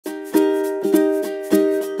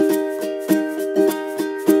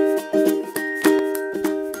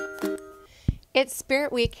It's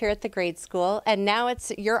Spirit Week here at the grade school, and now it's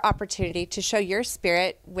your opportunity to show your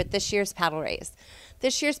spirit with this year's paddle raise.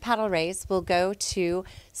 This year's paddle raise will go to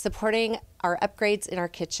supporting our upgrades in our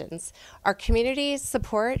kitchens. Our community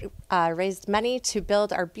support raised money to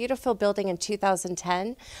build our beautiful building in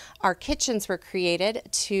 2010. Our kitchens were created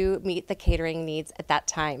to meet the catering needs at that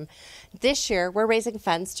time. This year, we're raising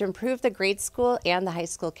funds to improve the grade school and the high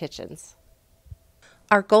school kitchens.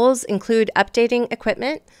 Our goals include updating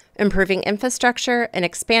equipment, improving infrastructure, and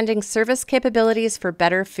expanding service capabilities for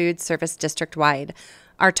better food service district-wide.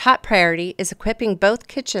 Our top priority is equipping both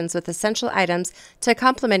kitchens with essential items to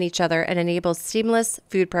complement each other and enable seamless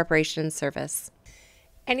food preparation service.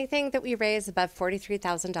 Anything that we raise above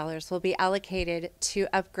 $43,000 will be allocated to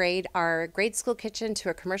upgrade our grade school kitchen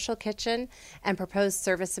to a commercial kitchen and propose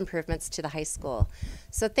service improvements to the high school.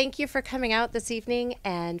 So thank you for coming out this evening,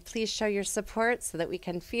 and please show your support so that we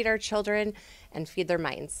can feed our children and feed their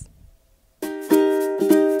minds.